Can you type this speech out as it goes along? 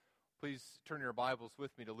Please turn your Bibles with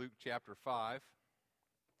me to Luke chapter 5.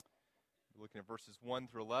 We're looking at verses 1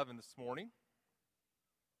 through 11 this morning.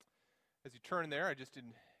 As you turn there, I just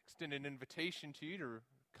extend an invitation to you to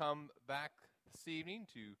come back this evening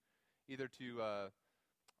to either to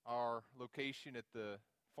our location at the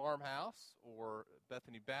farmhouse or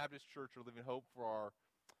Bethany Baptist Church or Living Hope for our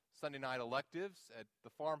Sunday night electives. At the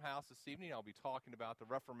farmhouse this evening, I'll be talking about the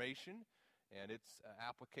Reformation and its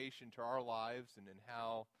application to our lives and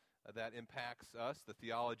how that impacts us. The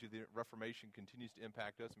theology of the Reformation continues to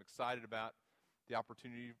impact us. I'm excited about the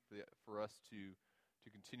opportunity for us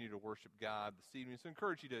to continue to worship God this evening. So I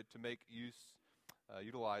encourage you to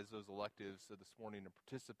utilize those electives this morning and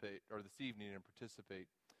participate, or this evening, and participate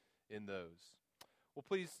in those. Well,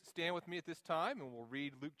 please stand with me at this time, and we'll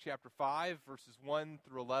read Luke chapter 5, verses 1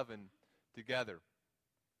 through 11 together.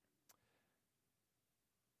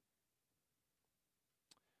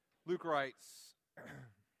 Luke writes,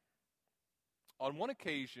 "On one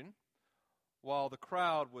occasion, while the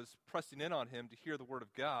crowd was pressing in on him to hear the word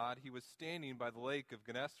of God, he was standing by the lake of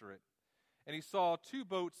Gennesaret. And he saw two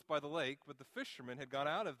boats by the lake, but the fishermen had gone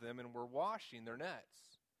out of them and were washing their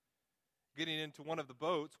nets. Getting into one of the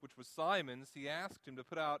boats, which was Simon's, he asked him to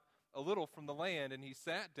put out a little from the land, and he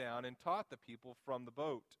sat down and taught the people from the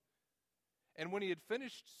boat. And when he had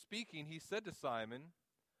finished speaking, he said to Simon,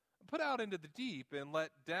 'Put out into the deep and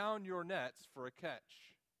let down your nets for a catch.'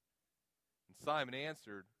 And Simon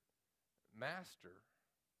answered, 'Master,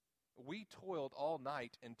 we toiled all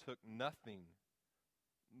night and took nothing.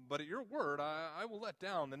 But at your word I will let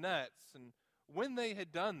down the nets.' And when they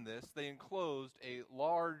had done this, they enclosed a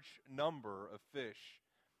large number of fish,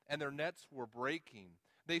 and their nets were breaking.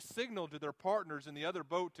 They signaled to their partners in the other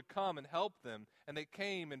boat to come and help them, and they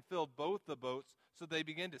came and filled both the boats, so they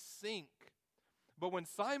began to sink. But when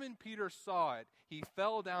Simon Peter saw it, he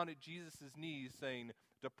fell down at Jesus' knees, saying,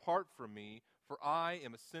 'Depart from me, for I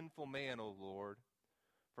am a sinful man, O Lord.'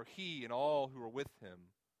 For he and all who were with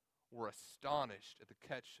him were astonished at the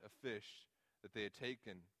catch of fish that they had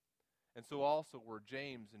taken. And so also were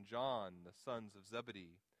James and John, the sons of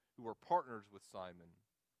Zebedee, who were partners with Simon.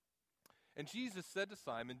 And Jesus said to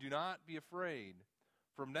Simon, 'Do not be afraid.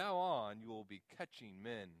 From now on you will be catching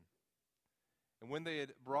men.' And when they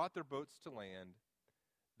had brought their boats to land,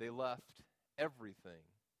 they left everything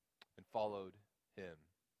and followed him."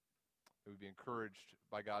 May we be encouraged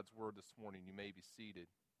by God's word this morning. You may be seated.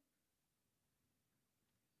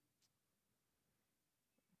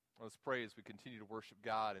 Let's pray as we continue to worship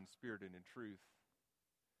God in spirit and in truth.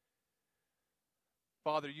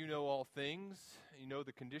 Father, you know all things. You know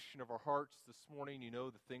the condition of our hearts this morning. You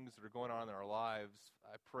know the things that are going on in our lives.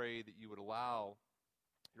 I pray that you would allow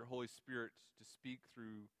your Holy Spirit to speak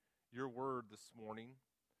through your word this morning,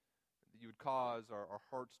 that you would cause our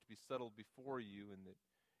hearts to be settled before you, and that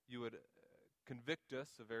you would convict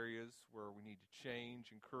us of areas where we need to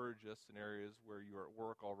change, encourage us in areas where you are at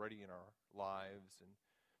work already in our lives, and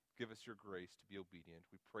give us your grace to be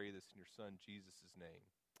obedient. We pray this in your Son, Jesus' name.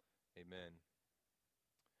 Amen.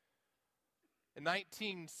 In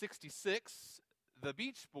 1966, the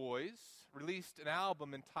Beach Boys released an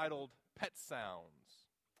album entitled Pet Sounds.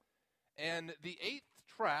 And the 8th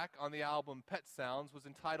track on the album, Pet Sounds, was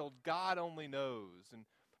entitled God Only Knows. And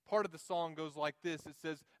part of the song goes like this. It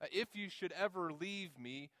says, "If you should ever leave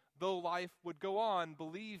me, though life would go on,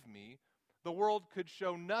 believe me, the world could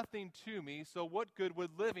show nothing to me, so what good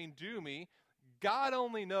would living do me? God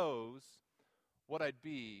only knows what I'd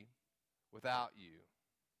be without you."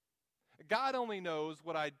 God only knows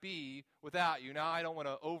what I'd be without you. Now, I don't want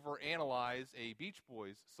to overanalyze a Beach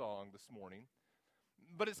Boys song this morning,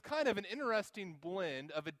 but it's kind of an interesting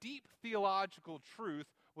blend of a deep theological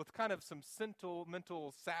truth with kind of some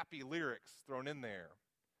sentimental, sappy lyrics thrown in there.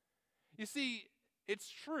 You see, it's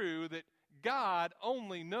true that God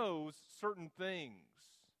only knows certain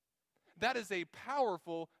things. That is a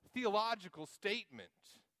powerful theological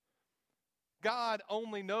statement. God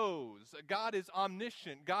only knows. God is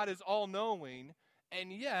omniscient. God is all-knowing.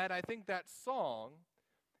 And yet, I think that song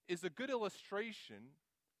is a good illustration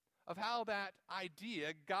of how that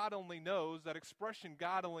idea, God only knows, that expression,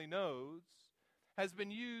 God only knows, has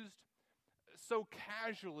been used so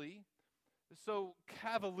casually, so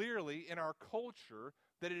cavalierly in our culture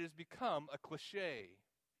that it has become a cliche.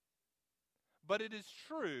 But it is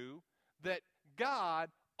true that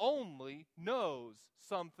God only knows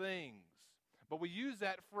some things. But we use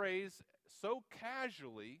that phrase so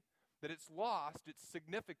casually that it's lost its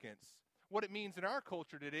significance. What it means in our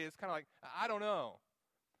culture today is kind of like, I don't know.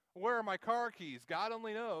 Where are my car keys? God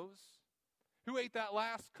only knows. Who ate that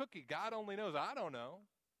last cookie? God only knows. I don't know.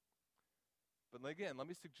 But again, let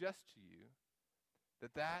me suggest to you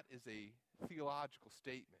that is a theological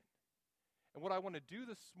statement. And what I want to do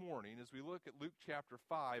this morning as we look at Luke chapter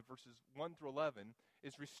 5, verses 1 through 11,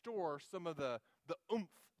 is restore some of the oomph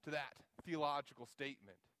to that theological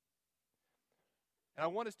statement. And I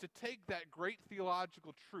want us to take that great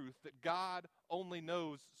theological truth that God only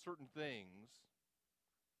knows certain things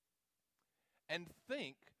and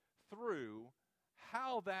think through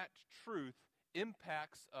how that truth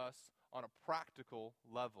impacts us on a practical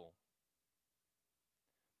level.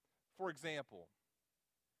 For example,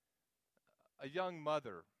 a young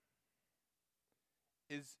mother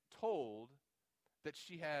is told that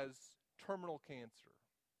she has terminal cancer.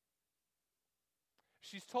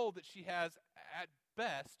 She's told that she has, at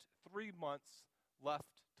best, 3 months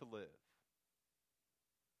left to live.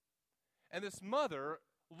 And this mother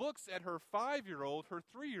looks at her 5-year-old, her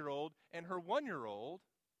 3-year-old, and her 1-year-old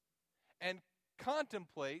and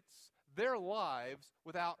contemplates their lives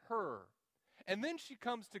without her. And then she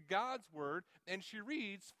comes to God's word and she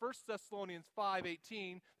reads 1 Thessalonians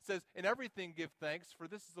 5:18, says, "In everything give thanks, for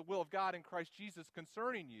this is the will of God in Christ Jesus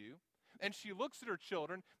concerning you." And she looks at her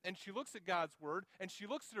children and she looks at God's word and she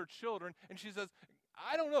looks at her children and she says,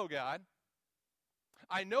 "I don't know, God.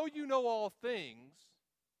 I know you know all things,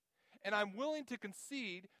 and I'm willing to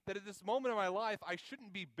concede that at this moment in my life, I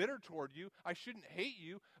shouldn't be bitter toward you. I shouldn't hate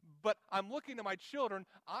you. But I'm looking at my children.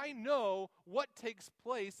 I know what takes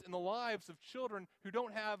place in the lives of children who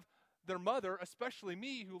don't have their mother, especially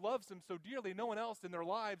me, who loves them so dearly. No one else in their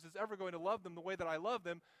lives is ever going to love them the way that I love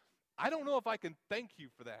them. I don't know if I can thank you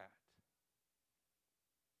for that."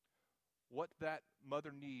 What that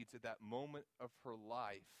mother needs at that moment of her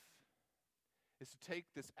life is to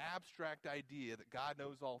take this abstract idea that God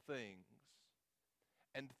knows all things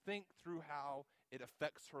and think through how it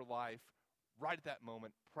affects her life right at that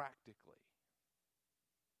moment practically.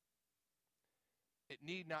 It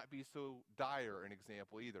need not be so dire an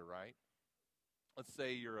example either, right? Let's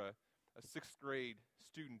say you're a 6th grade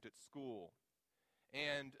student at school,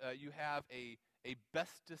 and you have a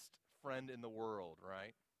bestest friend in the world,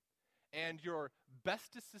 right? And your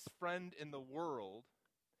bestest friend in the world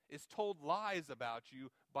is told lies about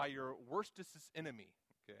you by your worstest enemy,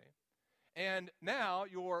 okay? And now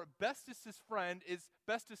your bestest friend is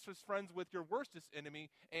bestest friends with your worstest enemy,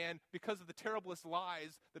 and because of the terriblest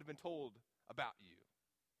lies that have been told about you,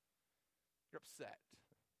 you're upset.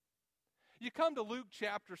 You come to Luke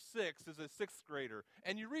chapter 6 as a 6th grader,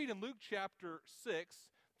 and you read in Luke chapter 6,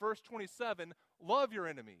 verse 27, "Love your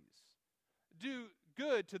enemies. Do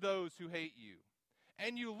good to those who hate you."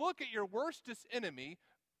 And you look at your worstest enemy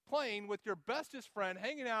playing with your bestest friend,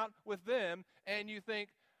 hanging out with them, and you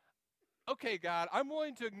think, "Okay, God, I'm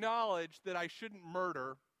willing to acknowledge that I shouldn't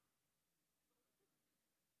murder,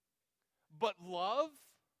 but love?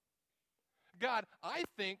 God, I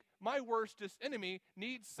think my worstest enemy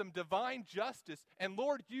needs some divine justice, and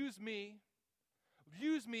Lord, use me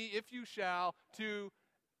if you shall to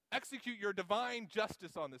execute your divine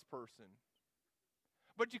justice on this person."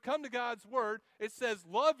 But you come to God's word, it says,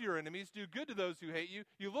 love your enemies, do good to those who hate you.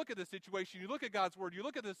 You look at the situation, you look at God's word, you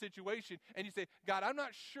look at the situation, and you say, "God, I'm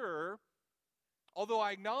not sure, although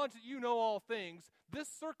I acknowledge that you know all things, this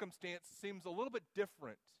circumstance seems a little bit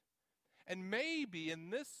different. And maybe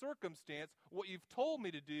in this circumstance, what you've told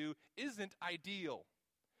me to do isn't ideal.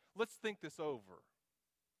 Let's think this over."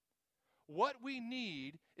 What we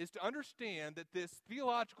need is to understand that this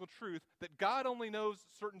theological truth, that God only knows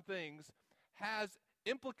certain things, has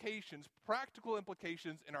implications, practical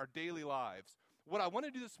implications in our daily lives. What I want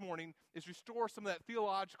to do this morning is restore some of that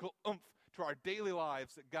theological oomph to our daily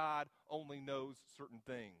lives, that God only knows certain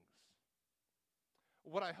things.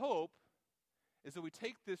 What I hope is that we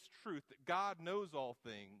take this truth that God knows all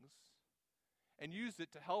things and use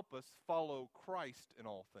it to help us follow Christ in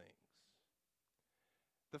all things.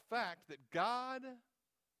 The fact that God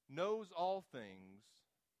knows all things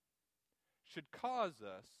should cause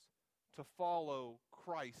us to follow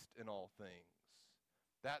Christ in all things.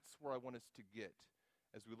 That's where I want us to get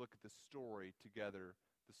as we look at this story together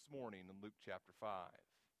this morning in Luke chapter 5.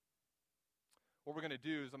 What we're going to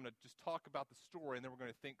do is I'm going to just talk about the story, and then we're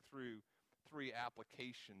going to think through 3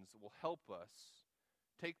 applications that will help us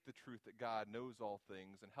take the truth that God knows all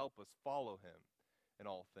things and help us follow him in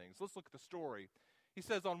all things. Let's look at the story. He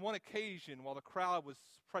says, on one occasion, while the crowd was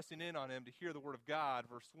pressing in on him to hear the word of God,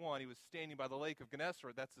 verse 1, he was standing by the lake of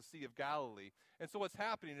Gennesaret, that's the Sea of Galilee. And so what's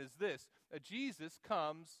happening is this: Jesus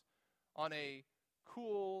comes on a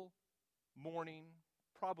cool morning,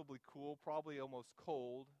 probably cool, probably almost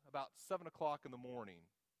cold, about 7 o'clock in the morning.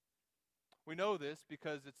 We know this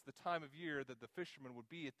because it's the time of year that the fishermen would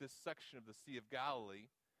be at this section of the Sea of Galilee.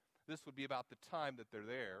 This would be about the time that they're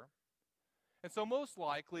there. And so most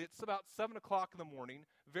likely it's about 7 o'clock in the morning,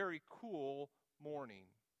 very cool morning.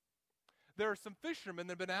 There are some fishermen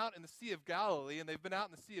that have been out in the Sea of Galilee, and they've been out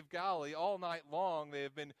in the Sea of Galilee all night long.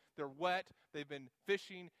 They're wet, they've been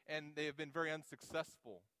fishing, and they have been very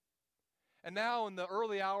unsuccessful. And now in the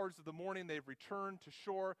early hours of the morning, they've returned to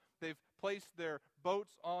shore. They've placed their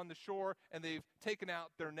boats on the shore, and they've taken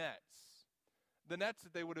out their nets. The nets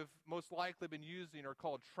that they would have most likely been using are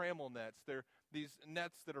called trammel nets. They're these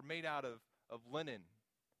nets that are made out of linen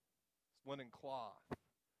cloth,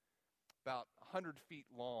 about 100 feet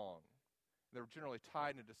long. They're generally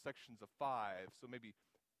tied into sections of 5, so maybe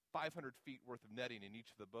 500 feet worth of netting in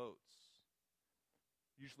each of the boats,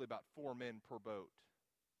 usually about 4 men per boat.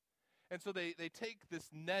 And so they take this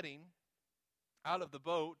netting out of the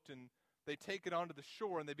boat, and they take it onto the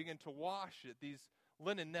shore, and they begin to wash it. These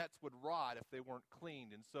linen nets would rot if they weren't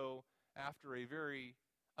cleaned. And so after a very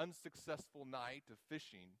unsuccessful night of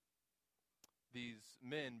fishing, these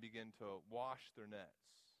men begin to wash their nets.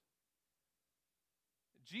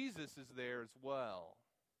 Jesus is there as well.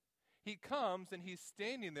 He comes and he's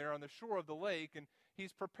standing there on the shore of the lake, and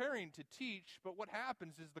he's preparing to teach, but what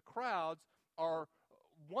happens is the crowds are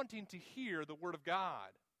wanting to hear the Word of God.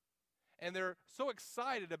 And they're so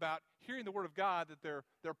excited about hearing the Word of God that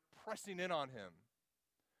they're pressing in on him.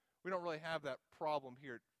 We don't really have that problem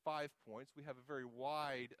here at 5 Points. We have a very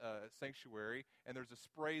wide sanctuary, and there's a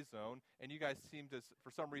spray zone, and you guys seem to,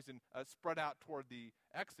 for some reason, spread out toward the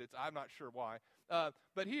exits. I'm not sure why.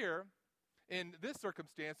 But here, in this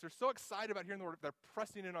circumstance, they're so excited about hearing the Word, they're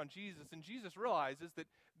pressing in on Jesus, and Jesus realizes that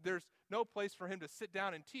there's no place for him to sit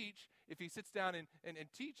down and teach. If he sits down and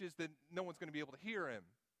teaches, then no one's going to be able to hear him.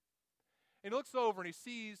 And he looks over and he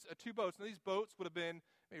sees 2 boats. Now, these boats would have been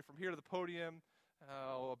maybe from here to the podium,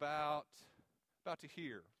 about to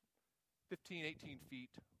here, 15, 18 feet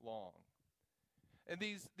long. And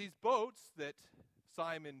these boats that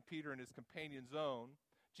Simon, Peter, and his companions own,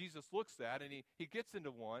 Jesus looks at, and he gets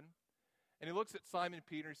into one, and he looks at Simon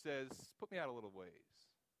Peter and says, "Put me out a little ways."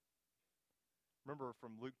 Remember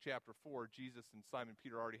from Luke chapter 4, Jesus and Simon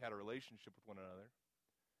Peter already had a relationship with one another.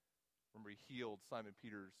 Remember, he healed Simon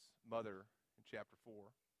Peter's mother in chapter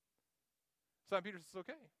 4. Simon Peter says,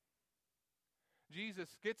 "Okay."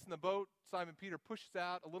 Jesus gets in the boat. Simon Peter pushes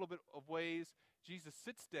out a little bit of ways. Jesus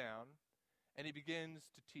sits down, and he begins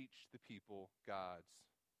to teach the people God's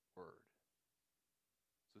Word.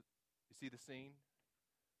 So you see the scene?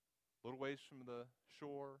 A little ways from the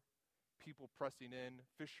shore, people pressing in,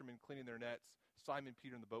 fishermen cleaning their nets, Simon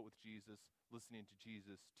Peter in the boat with Jesus, listening to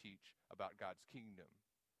Jesus teach about God's kingdom,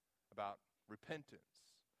 about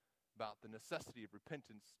repentance, about the necessity of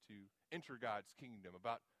repentance to enter God's kingdom,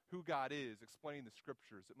 about who God is, explaining the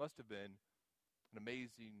Scriptures. It must have been an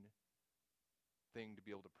amazing thing to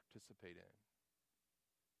be able to participate in.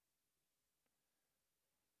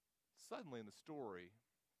 Suddenly in the story,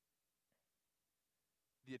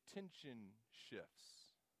 the attention shifts.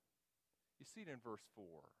 You see it in verse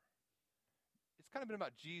 4. It's kind of been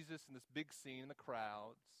about Jesus and this big scene in the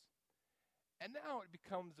crowds. And now it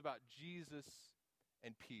becomes about Jesus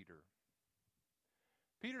and Peter.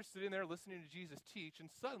 Peter's sitting there listening to Jesus teach,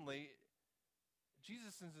 and suddenly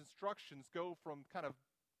Jesus' instructions go from kind of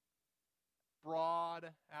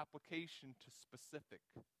broad application to specific.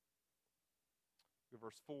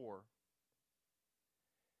 Verse 4.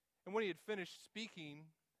 And when he had finished speaking,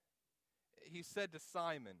 he said to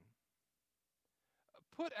Simon,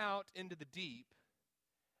 "Put out into the deep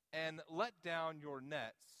and let down your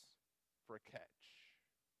nets for a catch."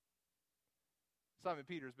 Simon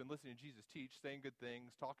Peter has been listening to Jesus teach, saying good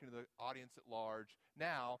things, talking to the audience at large.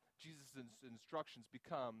 Now, Jesus' instructions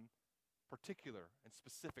become particular and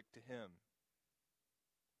specific to him.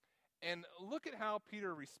 And look at how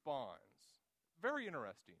Peter responds. Very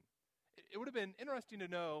interesting. It would have been interesting to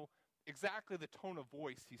know exactly the tone of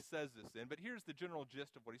voice he says this in, but here's the general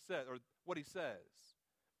gist of what he said, or what he says.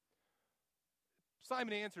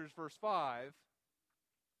 Simon answers, verse 5,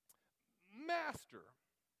 "Master,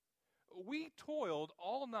 we toiled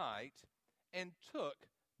all night and took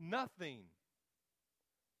nothing.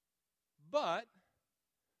 But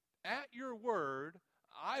at your word,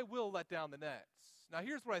 I will let down the nets." Now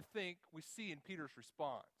here's what I think we see in Peter's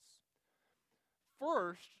response.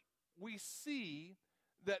 First, we see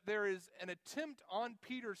that there is an attempt on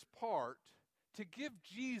Peter's part to give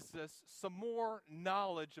Jesus some more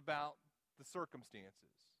knowledge about the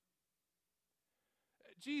circumstances.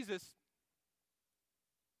 Jesus,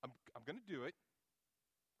 I'm going to do it,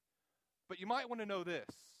 but you might want to know this.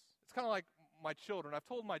 It's kind of like my children. I've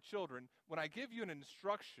told my children, when I give you an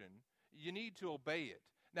instruction, you need to obey it.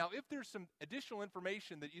 Now, if there's some additional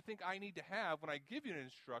information that you think I need to have when I give you an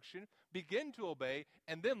instruction, begin to obey,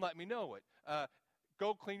 and then let me know it.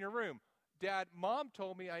 Go clean your room. Dad, Mom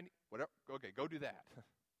told me whatever. Okay, go do that.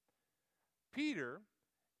 Peter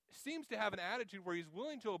seems to have an attitude where he's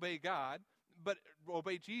willing to obey God, but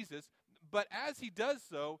obey Jesus. But as he does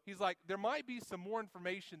so, he's like, there might be some more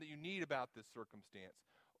information that you need about this circumstance.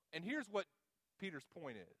 And here's what Peter's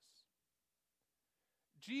point is.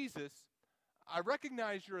 Jesus, I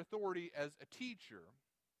recognize your authority as a teacher,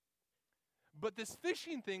 but this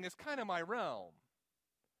fishing thing is kind of my realm.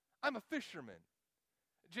 I'm a fisherman.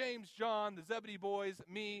 James, John, the Zebedee boys,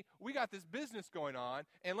 me, we got this business going on,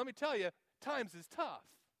 and let me tell you, times is tough.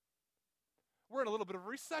 We're in a little bit of a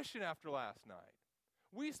recession after last night.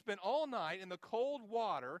 We spent all night in the cold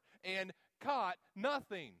water and caught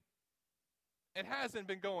nothing. It hasn't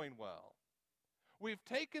been going well. We've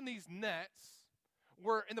taken these nets,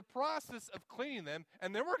 we're in the process of cleaning them,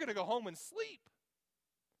 and then we're going to go home and sleep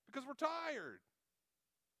because we're tired.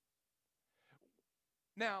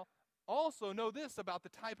 Now, also know this about the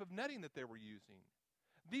type of netting that they were using.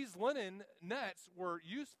 These linen nets were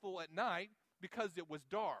useful at night because it was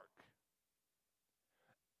dark.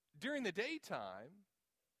 During the daytime,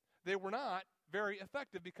 they were not very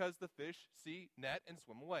effective because the fish see, net, and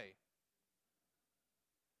swim away.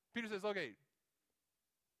 Peter says, okay,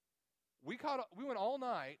 we went all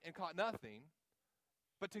night and caught nothing,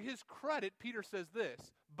 but to his credit, Peter says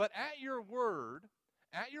this, but at your word,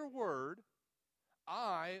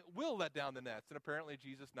 I will let down the nets. And apparently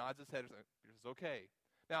Jesus nods his head and says, okay.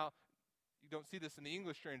 Now, you don't see this in the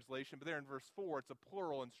English translation, but there in verse 4, it's a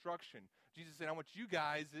plural instruction. Jesus said, I want you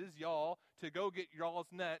guys, y'all, to go get y'all's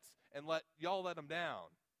nets and let them down.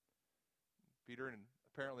 Peter and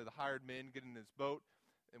apparently the hired men get in his boat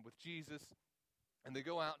and with Jesus, and they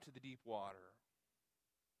go out to the deep water.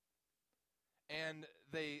 And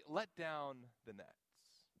they let down the nets.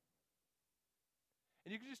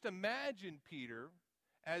 And you can just imagine Peter,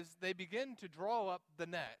 as they begin to draw up the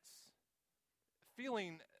nets,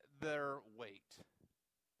 feeling their weight.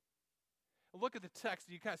 Look at the text,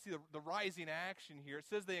 you kind of see the rising action here. It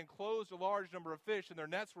says they enclosed a large number of fish, and their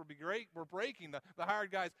nets were breaking. The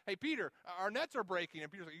hired guys, hey, Peter, our nets are breaking.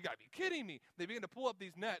 And Peter's like, you got to be kidding me. They begin to pull up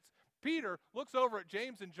these nets. Peter looks over at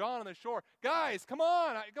James and John on the shore. Guys, come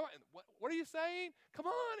on. What are you saying? Come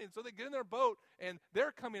on. And so they get in their boat, and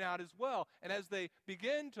they're coming out as well. And as they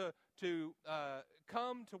begin to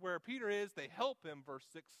come to where Peter is, they help him. Verse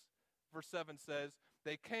 7 says,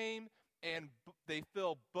 they came and they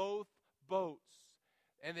fill both boats.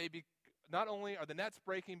 And not only are the nets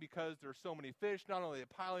breaking because there's so many fish, not only are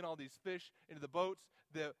they piling all these fish into the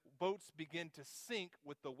boats begin to sink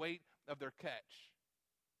with the weight of their catch.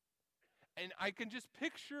 And I can just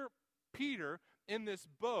picture Peter in this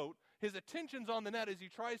boat. His attention's on the net as he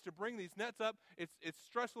tries to bring these nets up. It's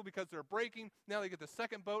stressful because they're breaking. Now they get the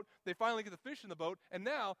second boat. They finally get the fish in the boat. And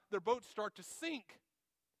now their boats start to sink.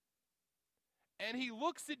 And he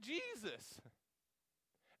looks at Jesus.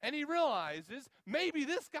 And he realizes, maybe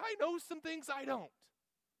this guy knows some things I don't.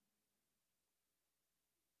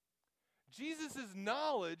 Jesus'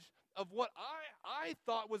 knowledge of what I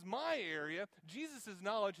thought was my area, Jesus'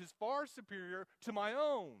 knowledge is far superior to my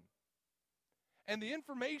own. And the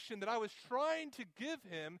information that I was trying to give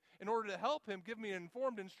him in order to help him give me an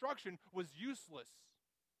informed instruction was useless.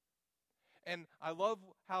 And I love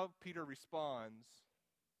how Peter responds.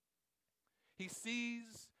 He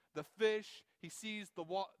sees the fish, he sees the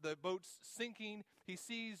boats sinking, he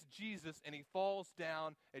sees Jesus, and he falls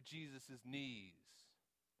down at Jesus' knees.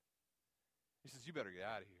 He says, you better get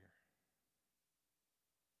out of here.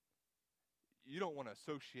 You don't want to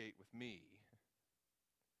associate with me.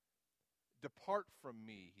 Depart from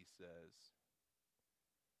me, he says,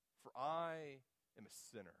 for I am a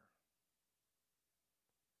sinner.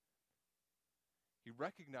 He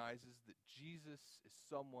recognizes that Jesus is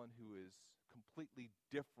someone who is completely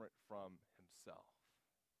different from himself.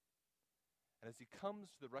 And as he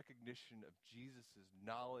comes to the recognition of Jesus'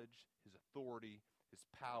 knowledge, his authority, his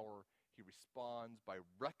power, he responds by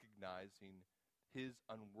recognizing his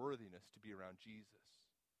unworthiness to be around Jesus.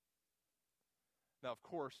 Now, of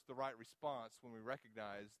course, the right response when we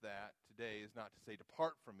recognize that today is not to say,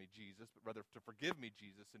 depart from me, Jesus, but rather to forgive me,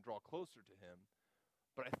 Jesus, and draw closer to him.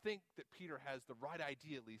 But I think that Peter has the right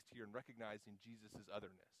idea, at least here, in recognizing Jesus'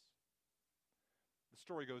 otherness. The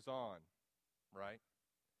story goes on, right?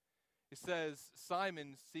 It says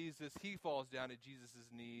Simon sees this, he falls down at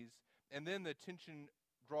Jesus' knees, and then the attention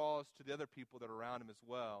draws to the other people that are around him as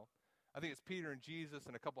well. I think it's Peter and Jesus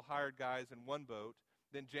and a couple hired guys in one boat,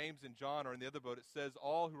 Then James and John are in the other boat. It says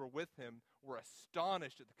all who were with him were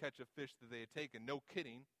astonished at the catch of fish that they had taken. No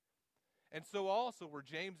kidding. And so also were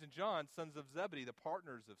James and John, sons of Zebedee, the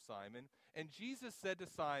partners of Simon. And Jesus said to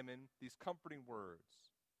Simon these comforting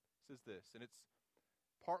words. It says this, and it's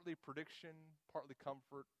partly prediction, partly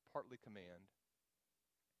comfort, partly command.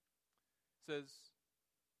 It says,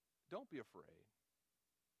 don't be afraid.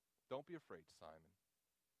 Don't be afraid, Simon.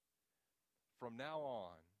 From now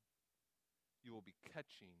on, you will be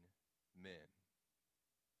catching men.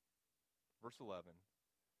 Verse 11.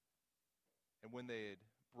 And when they had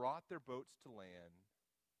brought their boats to land,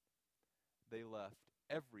 they left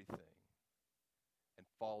everything and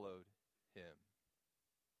followed him.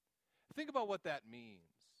 Think about what that means.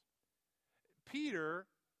 Peter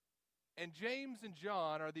and James and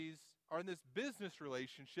John are in this business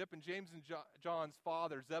relationship, and James and John's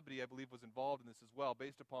father, Zebedee, I believe, was involved in this as well,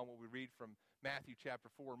 based upon what we read from Matthew chapter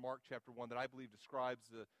 4 and Mark chapter 1, that I believe describes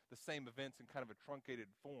the same events in kind of a truncated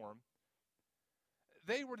form.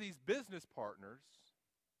 They were these business partners.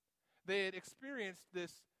 They had experienced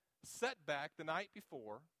this setback the night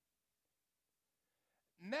before.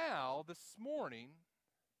 Now, this morning,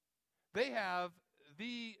 they have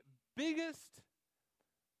the biggest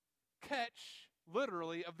catch,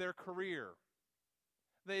 literally, of their career.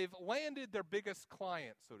 They've landed their biggest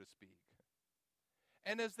client, so to speak.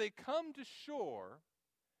 And as they come to shore,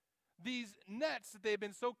 these nets that they've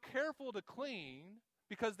been so careful to clean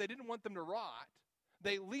because they didn't want them to rot,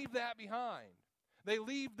 they leave that behind. They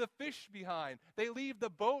leave the fish behind. They leave the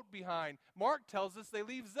boat behind. Mark tells us they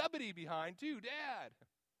leave Zebedee behind too. Dad,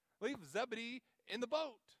 leave Zebedee in the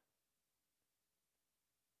boat.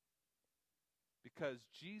 Because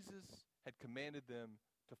Jesus had commanded them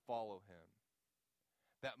to follow him.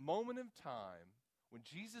 That moment of time when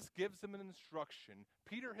Jesus gives them an instruction,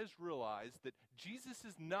 Peter has realized that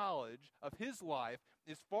Jesus' knowledge of his life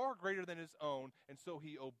is far greater than his own, and so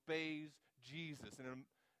he obeys Jesus. And in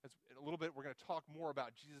a little bit, we're going to talk more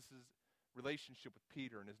about Jesus' relationship with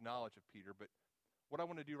Peter and his knowledge of Peter. But what I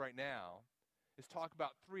want to do right now is talk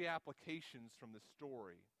about three applications from this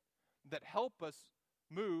story that help us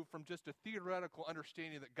move from just a theoretical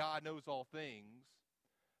understanding that God knows all things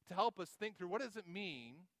to help us think through, what does it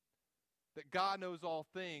mean that God knows all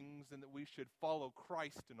things and that we should follow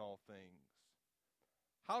Christ in all things?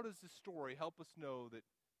 How does this story help us know that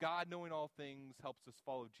God knowing all things helps us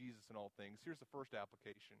follow Jesus in all things? Here's the first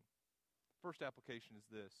application. First application is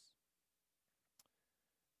this: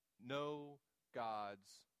 know God's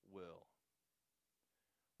will.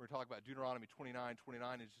 We're going to talk about Deuteronomy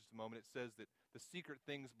 29:29 in just a moment. It says that the secret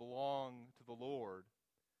things belong to the Lord,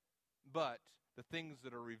 but the things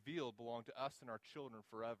that are revealed belong to us and our children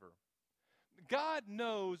forever. God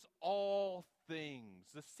knows all things.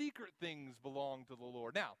 The secret things belong to the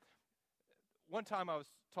Lord. Now, one time I was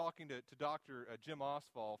talking to Dr. Jim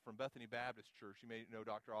Oswald from Bethany Baptist Church. You may know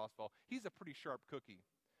Dr. Oswald. He's a pretty sharp cookie.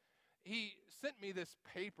 He sent me this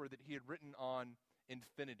paper that he had written on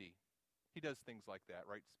infinity. He does things like that,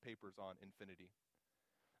 writes papers on infinity.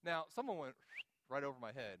 Now, someone went right over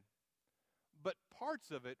my head, but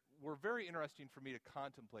parts of it were very interesting for me to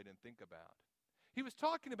contemplate and think about. He was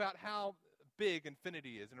talking about how big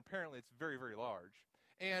infinity is, and apparently it's very, very large,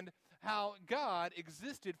 and how God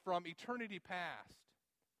existed from eternity past.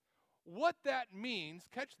 What that means,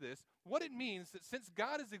 catch this, what it means that since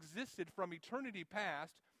God has existed from eternity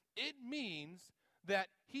past, it means that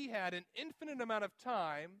he had an infinite amount of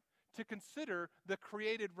time to consider the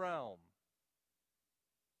created realm.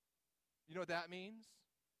 You know what that means?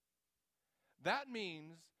 That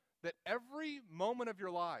means that every moment of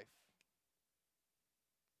your life,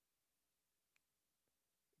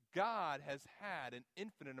 God has had an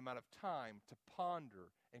infinite amount of time to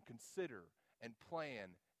ponder and consider and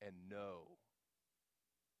plan and know.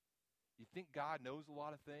 You think God knows a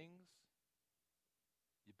lot of things?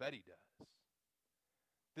 You bet he does.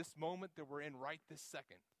 This moment that we're in right this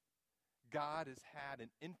second, God has had an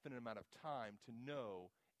infinite amount of time to know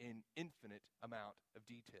an infinite amount of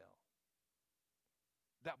detail.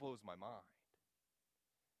 That blows my mind.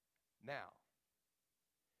 Now,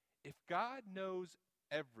 if God knows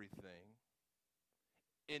everything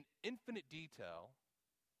in infinite detail,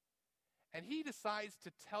 and he decides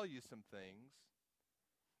to tell you some things,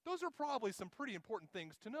 those are probably some pretty important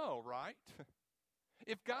things to know, right?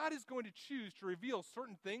 If God is going to choose to reveal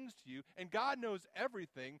certain things to you, and God knows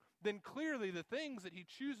everything, then clearly the things that he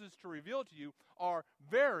chooses to reveal to you are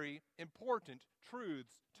very important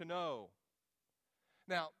truths to know.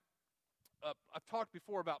 Now, I've talked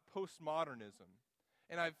before about postmodernism,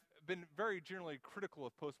 and I've been very generally critical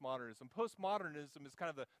of postmodernism. Postmodernism is kind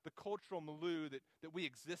of the cultural milieu that we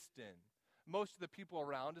exist in. Most of the people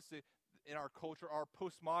around us in our culture are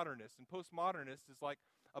postmodernists, and postmodernists is like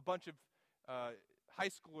a bunch of high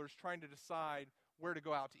schoolers trying to decide where to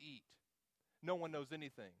go out to eat. No one knows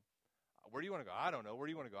anything. Where do you want to go? I don't know. Where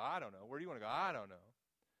do you want to go? I don't know. Where do you want to go? I don't know.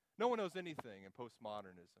 No one knows anything in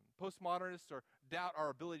postmodernism. Postmodernists doubt our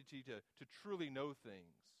ability to truly know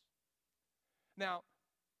things. Now,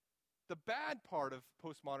 the bad part of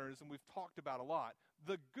postmodernism we've talked about a lot.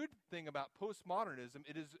 The good thing about postmodernism,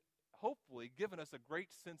 it has hopefully given us a great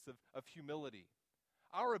sense of humility.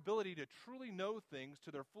 Our ability to truly know things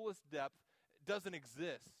to their fullest depth doesn't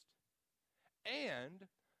exist. And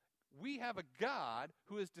we have a God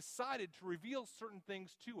who has decided to reveal certain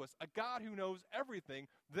things to us, a God who knows everything.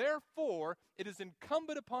 Therefore, it is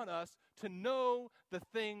incumbent upon us to know the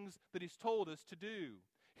things that he's told us to do.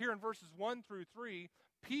 Here in verses 1 through 3,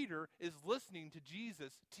 Peter is listening to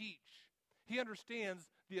Jesus teach. He understands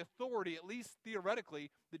the authority, at least theoretically,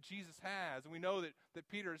 that Jesus has. And we know that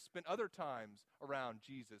Peter has spent other times around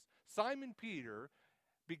Jesus. Simon Peter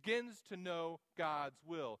begins to know God's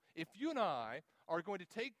will. If you and I are going to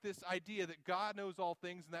take this idea that God knows all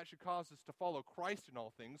things and that should cause us to follow Christ in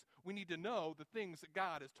all things, we need to know the things that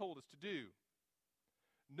God has told us to do.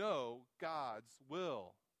 Know God's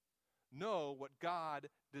will. Know what God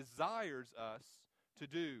desires us to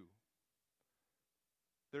do.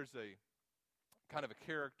 There's a kind of a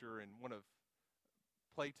character in one of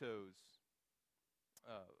Plato's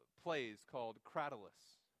plays called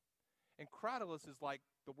Cratylus. And Cratylus is like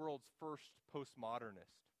the world's first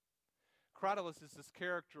postmodernist. Cratylus is this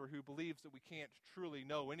character who believes that we can't truly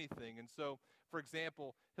know anything. And so, for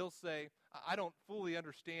example, he'll say, I don't fully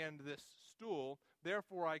understand this stool,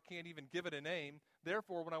 therefore I can't even give it a name.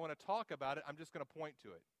 Therefore, when I want to talk about it, I'm just going to point to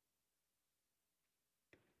it.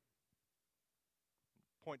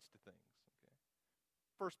 Points to things. Okay.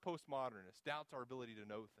 First postmodernist doubts our ability to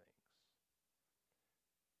know things.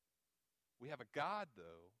 We have a God,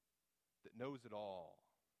 though, that knows it all.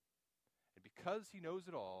 And because he knows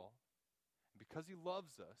it all, and because he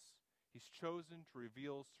loves us, he's chosen to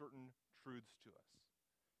reveal certain truths to us.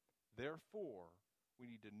 Therefore, we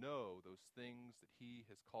need to know those things that he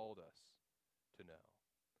has called us to know.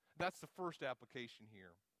 That's the first application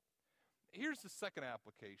here. Here's the second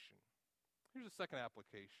application.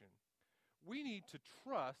 We need to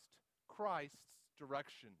trust Christ's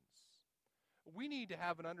directions. We need to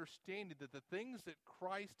have an understanding that the things that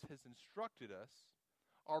Christ has instructed us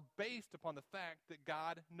are based upon the fact that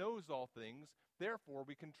God knows all things, therefore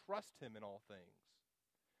we can trust him in all things.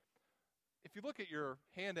 If you look at your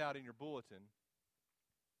handout in your bulletin,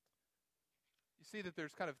 you see that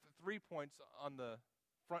there's kind of 3 points on the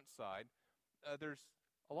front side. There's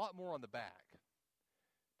a lot more on the back.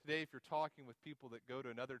 Today, if you're talking with people that go to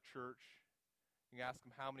another church, you can ask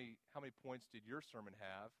them how many points did your sermon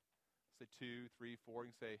have? Say 2, 3, 4.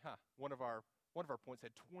 You can say, one of our points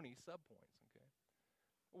had 20 subpoints. Okay.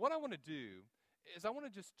 What I want to do is I want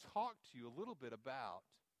to just talk to you a little bit about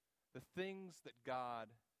the things that God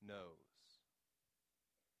knows.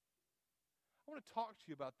 I want to talk to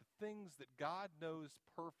you about the things that God knows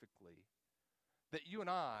perfectly that you and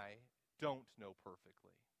I don't know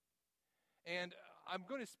perfectly. And I'm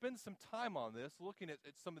going to spend some time on this, looking at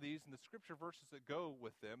some of these and the scripture verses that go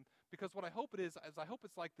with them, because what I hope it is I hope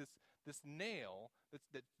it's like this nail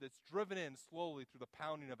that's driven in slowly through the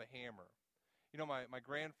pounding of a hammer. You know, my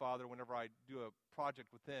grandfather, whenever I do a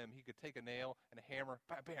project with him, he could take a nail and a hammer,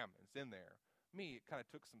 bam, bam, and it's in there. Me, it kind of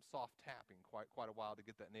took some soft tapping quite a while to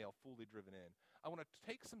get that nail fully driven in. I want to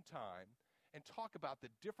take some time and talk about the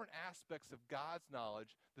different aspects of God's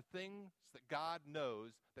knowledge, the things that God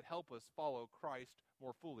knows that help us follow Christ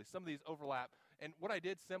more fully. Some of these overlap. And what I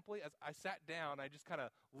did simply, as I sat down, I just kind of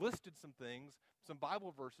listed some things, some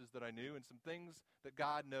Bible verses that I knew, and some things that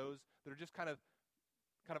God knows that are just kind of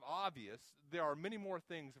obvious. There are many more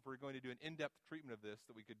things if we're going to do an in-depth treatment of this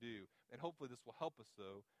that we could do. And hopefully this will help us,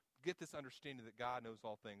 though, get this understanding that God knows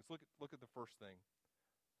all things. Look at the first thing.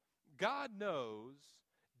 God knows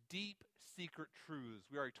deep, secret truths.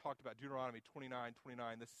 We already talked about Deuteronomy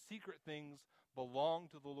 29:29. The secret things belong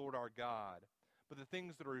to the Lord our God, but the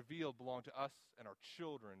things that are revealed belong to us and our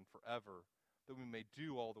children forever, that we may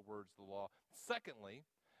do all the words of the law. Secondly,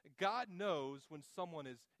 God knows when someone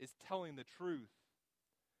is telling the truth.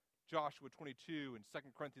 Joshua 22 and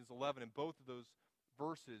 2 Corinthians 11, in both of those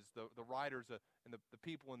verses, the writers and the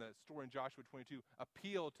people in the story in Joshua 22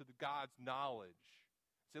 appeal to God's knowledge.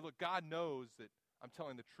 Say, look, God knows that I'm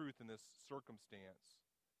telling the truth in this circumstance.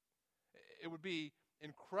 It would be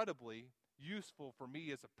incredibly useful for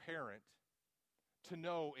me as a parent to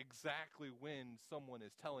know exactly when someone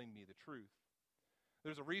is telling me the truth.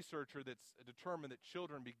 There's a researcher that's determined that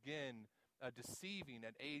children begin deceiving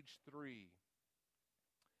at age 3.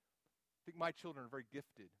 I think my children are very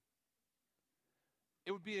gifted.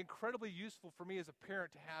 It would be incredibly useful for me as a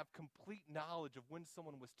parent to have complete knowledge of when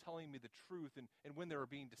someone was telling me the truth and when they were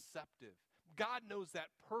being deceptive. God knows that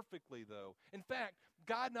perfectly, though. In fact,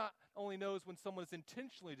 God not only knows when someone is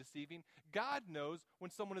intentionally deceiving, God knows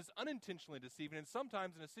when someone is unintentionally deceiving. And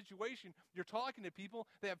sometimes in a situation, you're talking to people,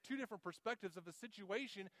 they have two different perspectives of a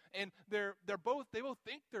situation, and they both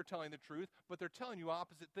think they're telling the truth, but they're telling you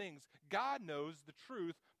opposite things. God knows the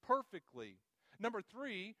truth perfectly. Number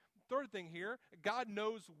third thing here, God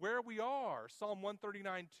knows where we are. Psalm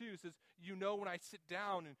 139:2 says, "You know when I sit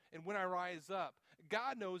down and when I rise up."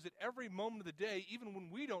 God knows at every moment of the day, even when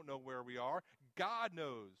we don't know where we are, God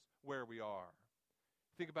knows where we are.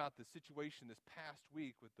 Think about the situation this past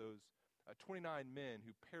week with those 29 men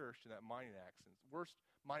who perished in that mining accident. Worst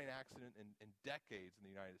mining accident in decades in the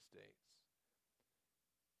United States.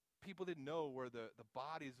 People didn't know where the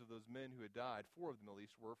bodies of those men who had died, 4 of them at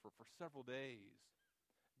least, were for several days.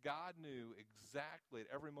 God knew exactly at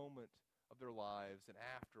every moment of their lives and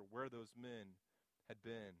after where those men had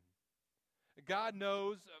been. God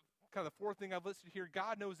knows, kind of the fourth thing I've listed here,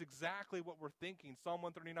 God knows exactly what we're thinking. Psalm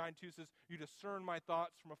 139:2 says, "You discern my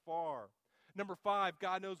thoughts from afar." Number 5,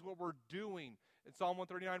 God knows what we're doing. And Psalm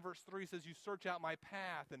 139:3 says, "You search out my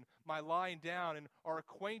path and my lying down and are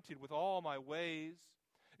acquainted with all my ways."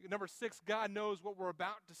 Number 6, God knows what we're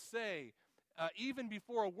about to say. Even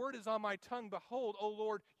before a word is on my tongue, behold, O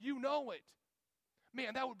Lord, you know it.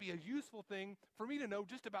 Man, that would be a useful thing for me to know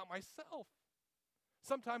just about myself.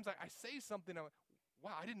 Sometimes I say something, I'm like,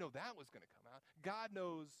 wow, I didn't know that was going to come out. God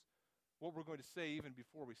knows what we're going to say even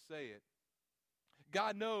before we say it.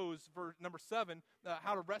 God knows, for number 7,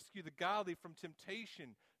 how to rescue the godly from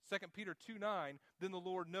temptation. 2 Peter 2:9, then the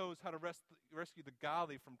Lord knows how to rescue the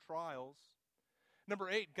godly from trials. Number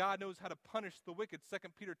 8, God knows how to punish the wicked.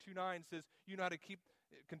 2 Peter 2:9 says, you know how to keep,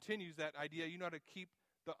 it continues that idea, you know how to keep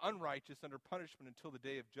the unrighteous under punishment until the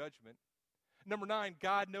day of judgment. Number 9,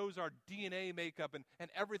 God knows our DNA makeup and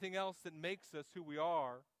everything else that makes us who we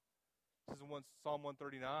are. This is in Psalm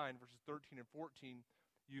 139, verses 13 and 14.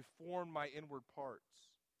 You formed my inward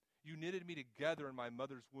parts. You knitted me together in my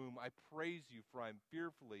mother's womb. I praise you, for I am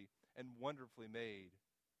fearfully and wonderfully made.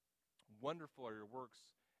 Wonderful are your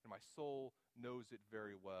works, and my soul knows it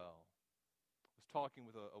very well. I was talking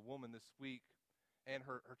with a woman this week, and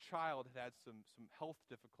her child had some health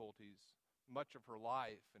difficulties much of her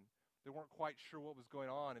life, and they weren't quite sure what was going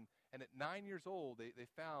on. And at 9 years old, they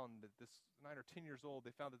found that 9 or 10 years old,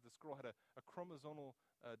 they found that this girl had a chromosomal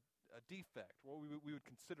a defect, what we would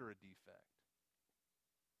consider a defect.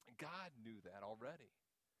 And God knew that already.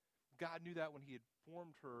 God knew that when he had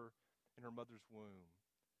formed her in her mother's womb.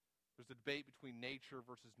 There's a debate between nature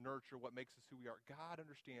versus nurture, what makes us who we are. God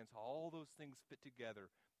understands how all those things fit together.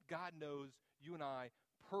 God knows you and I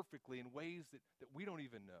perfectly in ways that we don't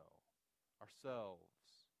even know ourselves.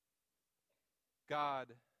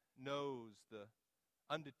 God knows the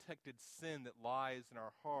undetected sin that lies in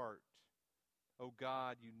our heart. Oh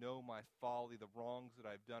God, you know my folly. The wrongs that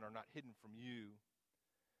I've done are not hidden from you.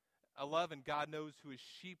 11, God knows who his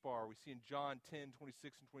sheep are. We see in John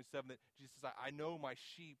 10:26 and 27 that Jesus says, I know my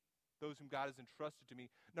sheep, those whom God has entrusted to me.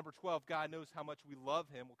 Number 12, God knows how much we love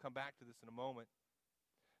him. We'll come back to this in a moment.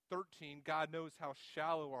 13, God knows how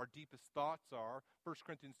shallow our deepest thoughts are. 1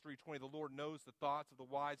 Corinthians 3:20, the Lord knows the thoughts of the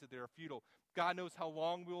wise that they are futile. God knows how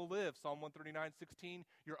long we will live. Psalm 139:16,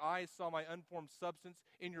 your eyes saw my unformed substance.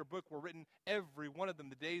 In your book were written, every one of them,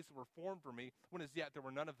 the days that were formed for me, when as yet there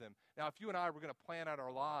were none of them. Now, if you and I were going to plan out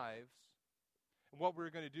our lives, and what we were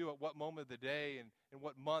going to do at what moment of the day and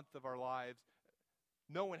what month of our lives,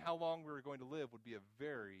 knowing how long we were going to live would be a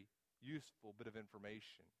very useful bit of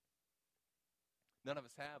information. None of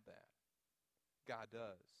us have that. God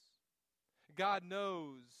does. God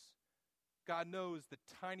knows the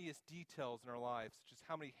tiniest details in our lives, such as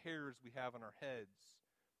how many hairs we have on our heads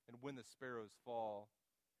and when the sparrows fall.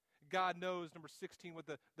 God knows, number 16, what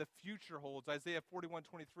the future holds. Isaiah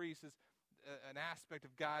 41:23 says an aspect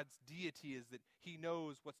of God's deity is that he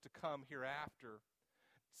knows what's to come hereafter.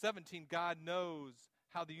 17, God knows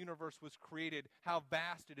how the universe was created, how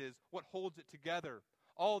vast it is, what holds it together.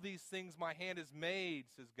 All these things my hand has made,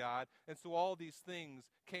 says God, and so all these things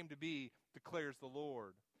came to be, declares the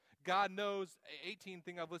Lord. God knows, 18th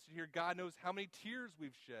thing I've listed here, God knows how many tears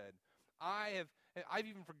we've shed. I've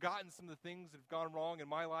even forgotten some of the things that have gone wrong in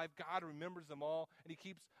my life. God remembers them all, and he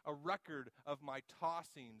keeps a record of my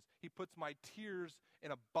tossings. He puts my tears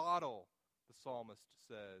in a bottle, the psalmist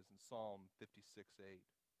says in Psalm 56:8.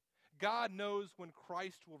 God knows when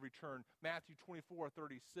Christ will return, Matthew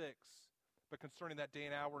 24:36. but concerning that day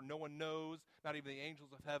and hour, no one knows, not even the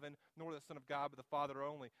angels of heaven, nor the Son of God, but the Father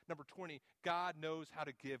only. Number 20, God knows how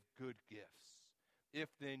to give good gifts. If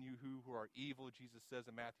then you who are evil, Jesus says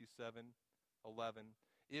in Matthew 7:11,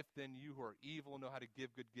 if then you who are evil know how to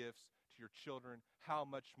give good gifts to your children, how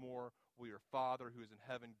much more will your Father who is in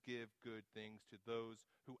heaven give good things to those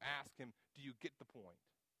who ask him? Do you get the point?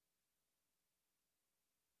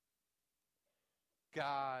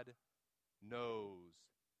 God knows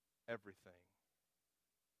everything.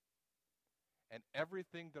 And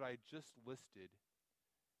everything that I just listed,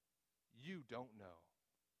 you don't know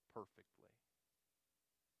perfectly.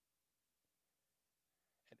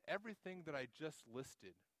 And everything that I just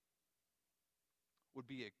listed would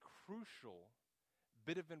be a crucial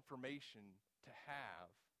bit of information to have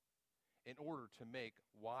in order to make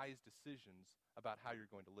wise decisions about how you're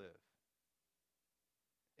going to live.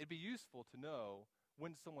 It'd be useful to know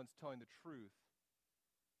when someone's telling the truth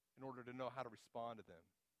in order to know how to respond to them.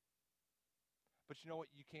 But you know what?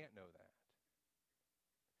 You can't know that.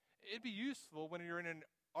 It'd be useful when you're in an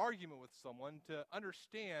argument with someone to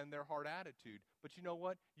understand their heart attitude. But you know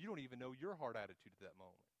what? You don't even know your heart attitude at that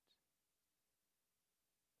moment.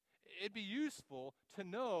 It'd be useful to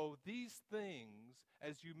know these things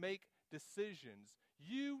as you make decisions.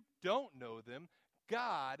 You don't know them.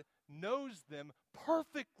 God knows them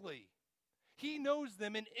perfectly. He knows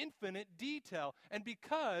them in infinite detail. And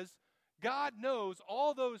because God knows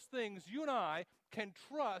all those things, you and I can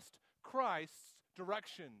trust Christ's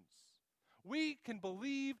directions. We can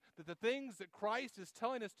believe that the things that Christ is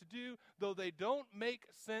telling us to do, though they don't make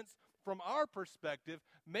sense from our perspective,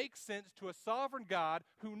 make sense to a sovereign God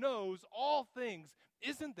who knows all things.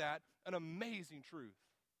 Isn't that an amazing truth?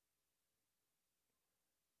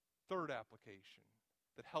 Third application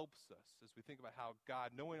that helps us as we think about how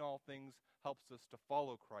God, knowing all things, helps us to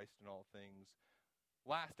follow Christ in all things.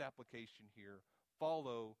 Last application here,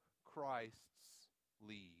 follow Christ's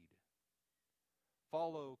lead.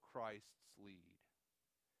 Follow Christ's lead.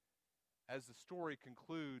 As the story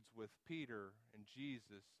concludes with Peter and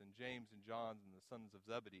Jesus and James and John and the sons of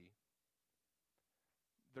Zebedee,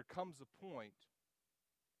 there comes a point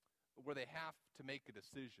where they have to make a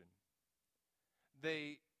decision.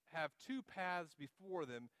 They have two paths before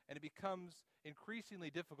them, and it becomes increasingly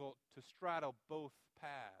difficult to straddle both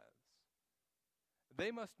paths.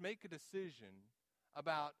 They must make a decision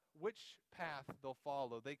about which path they'll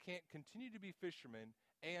follow. They can't continue to be fishermen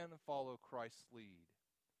and follow Christ's lead.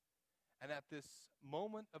 And at this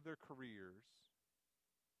moment of their careers,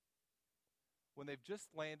 when they've just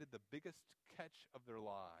landed the biggest catch of their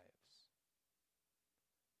lives,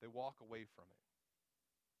 they walk away from it.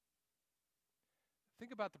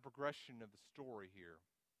 Think about the progression of the story here.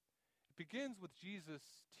 It begins with Jesus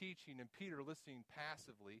teaching and Peter listening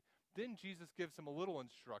passively. Then Jesus gives him a little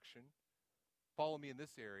instruction. Follow me in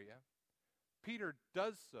this area. Peter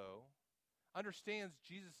does so, understands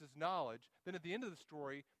Jesus' knowledge. Then at the end of the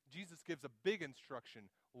story, Jesus gives a big instruction.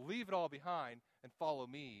 Leave it all behind and follow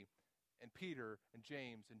me. And Peter and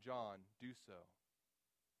James and John do so.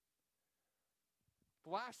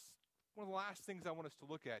 One of the last things I want us to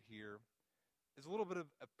look at here is a little bit of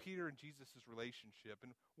Peter and Jesus' relationship.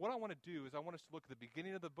 And what I want to do is I want us to look at the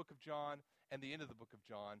beginning of the book of John and the end of the book of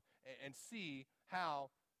John and see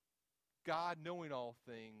how God, knowing all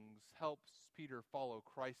things, helps Peter follow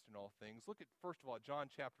Christ in all things. Look at, first of all, John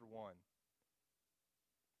chapter 1.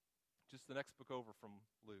 Just the next book over from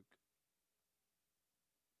Luke.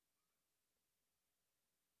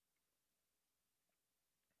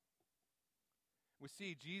 We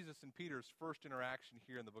see Jesus and Peter's first interaction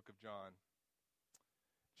here in the book of John.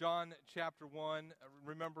 John chapter 1,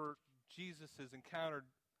 remember Jesus has encountered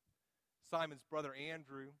Simon's brother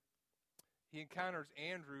Andrew. He encounters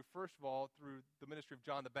Andrew, first of all, through the ministry of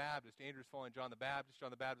John the Baptist. Andrew's following John the Baptist. John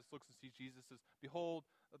the Baptist looks and sees Jesus, says, "Behold,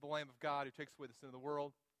 the Lamb of God who takes away the sin of the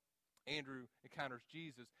world." Andrew encounters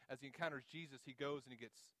Jesus. As he encounters Jesus, he goes and he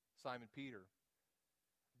gets Simon Peter,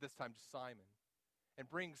 this time just Simon, and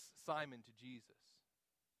brings Simon to Jesus.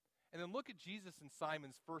 And then look at Jesus and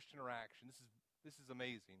Simon's first interaction. This is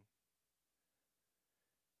amazing.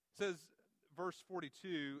 It says, verse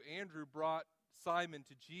 42, Andrew brought Simon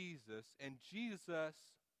to Jesus, and Jesus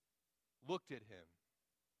looked at him.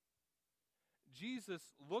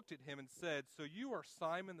 Jesus looked at him and said, "So you are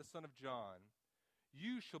Simon the son of John.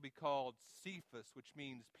 You shall be called Cephas," which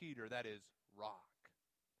means Peter, that is, rock.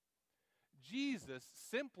 Jesus,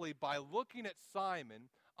 simply by looking at Simon,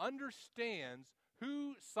 understands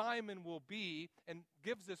who Simon will be and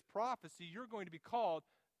gives this prophecy: you're going to be called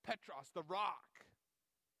Petros, the rock.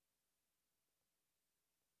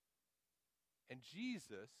 And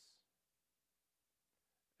Jesus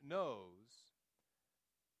knows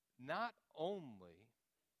not only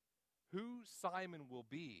who Simon will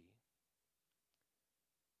be,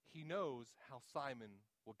 he knows how Simon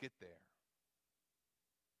will get there.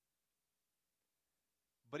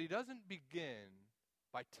 But he doesn't begin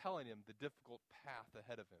by telling him the difficult path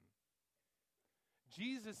ahead of him.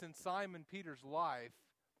 Jesus in Simon Peter's life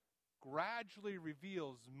gradually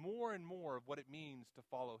reveals more and more of what it means to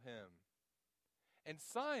follow him. And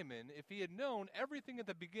Simon, if he had known everything at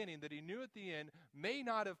the beginning that he knew at the end, may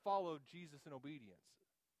not have followed Jesus in obedience.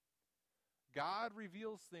 God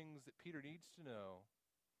reveals things that Peter needs to know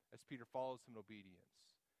as Peter follows him in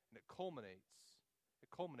obedience. And it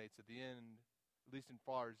culminates at the end, at least in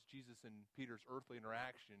far as Jesus and Peter's earthly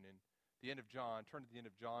interaction in the end of John. Turn to the end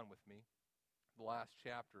of John with me, the last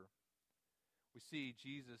chapter. We see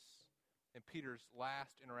Jesus and Peter's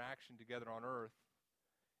last interaction together on earth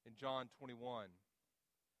in John 21.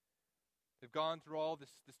 They've gone through all this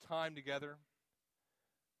time together.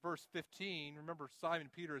 Verse 15, remember Simon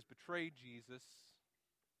Peter has betrayed Jesus,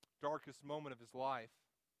 darkest moment of his life.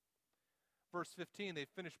 Verse 15, they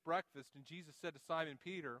finished breakfast, and Jesus said to Simon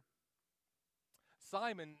Peter,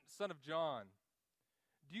 Simon, son of John,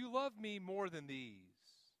 do you love me more than these?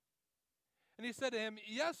 And he said to him,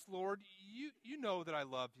 Yes, Lord, you know that I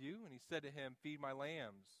love you. And he said to him, Feed my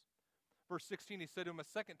lambs. Verse 16, he said to him a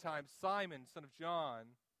second time, Simon, son of John,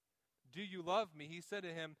 do you love me? He said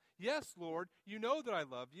to him, Yes, Lord, you know that I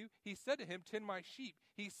love you. He said to him, Tend my sheep.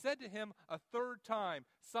 He said to him a third time,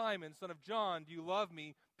 Simon, son of John, do you love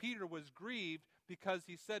me? Peter was grieved because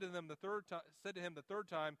he said to him the third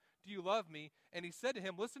time, do you love me? And he said to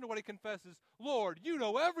him, listen to what he confesses, Lord, you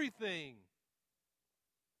know everything.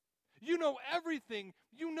 You know everything.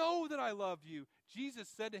 You know that I love you. Jesus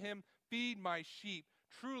said to him, Feed my sheep.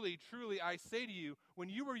 Truly, truly, I say to you, when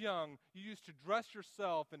you were young, you used to dress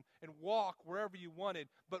yourself and walk wherever you wanted.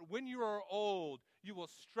 But when you are old, you will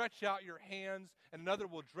stretch out your hands, and another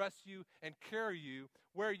will dress you and carry you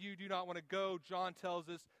where you do not want to go. John tells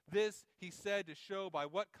us this, he said, to show by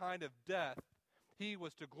what kind of death he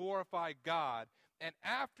was to glorify God. And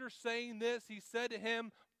after saying this, he said to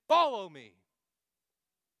him, Follow me.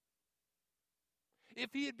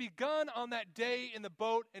 If he had begun on that day in the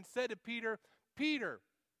boat and said to Peter, Peter,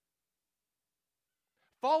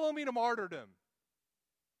 follow me to martyrdom.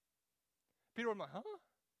 Peter would be like, huh?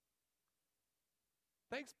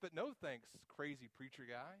 Thanks, but no thanks, crazy preacher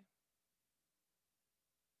guy.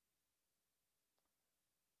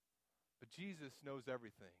 But Jesus knows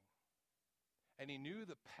everything. And he knew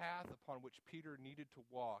the path upon which Peter needed to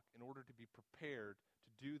walk in order to be prepared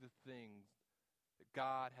to do the things that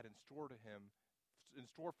God had in store for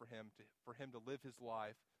him to live his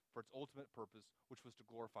life for its ultimate purpose, which was to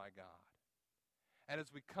glorify God. And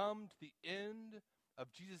as we come to the end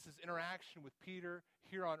of Jesus' interaction with Peter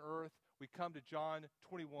here on earth, we come to John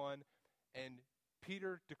 21, and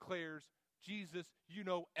Peter declares, Jesus, you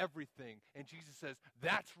know everything. And Jesus says,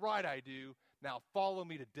 that's right, I do. Now follow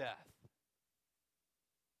me to death.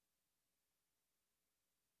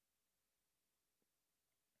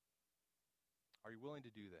 Are you willing to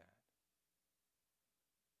do that?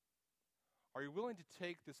 Are you willing to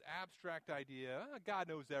take this abstract idea, God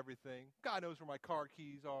knows everything, God knows where my car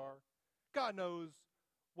keys are, God knows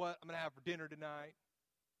what I'm going to have for dinner tonight?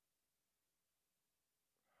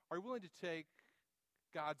 Are you willing to take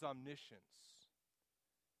God's omniscience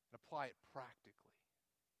and apply it practically?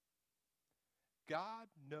 God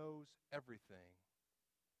knows everything.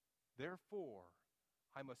 Therefore,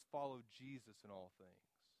 I must follow Jesus in all things.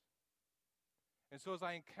 And so as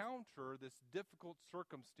I encounter this difficult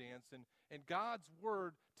circumstance, and God's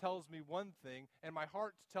word tells me one thing, and my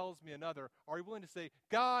heart tells me another, are you willing to say,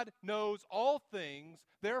 God knows all things,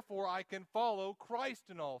 therefore I can follow Christ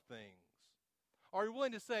in all things? Are you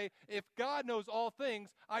willing to say, if God knows all things,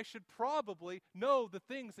 I should probably know the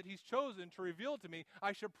things that he's chosen to reveal to me.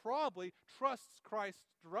 I should probably trust Christ's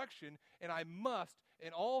direction, and I must,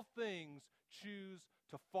 in all things, choose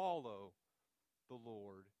to follow the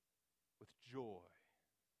Lord with joy.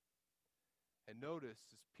 And notice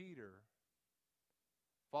as Peter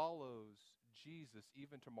follows Jesus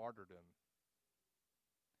even to martyrdom,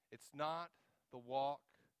 it's not the walk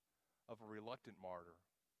of a reluctant martyr,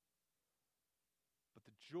 but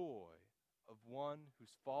the joy of one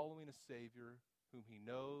who's following a Savior whom he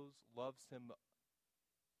knows loves him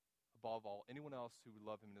above all anyone else who would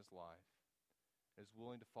love him in his life, and is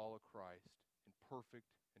willing to follow Christ in perfect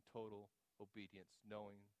and total obedience,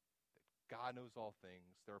 knowing God knows all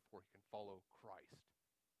things, therefore he can follow Christ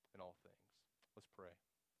in all things. Let's pray.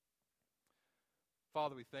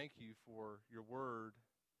 Father, we thank you for your word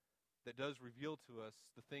that does reveal to us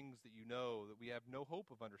the things that you know, that we have no hope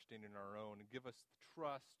of understanding on our own, and give us the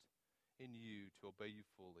trust in you to obey you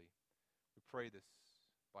fully. We pray this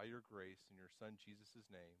by your grace in your Son Jesus'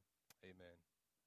 name. Amen.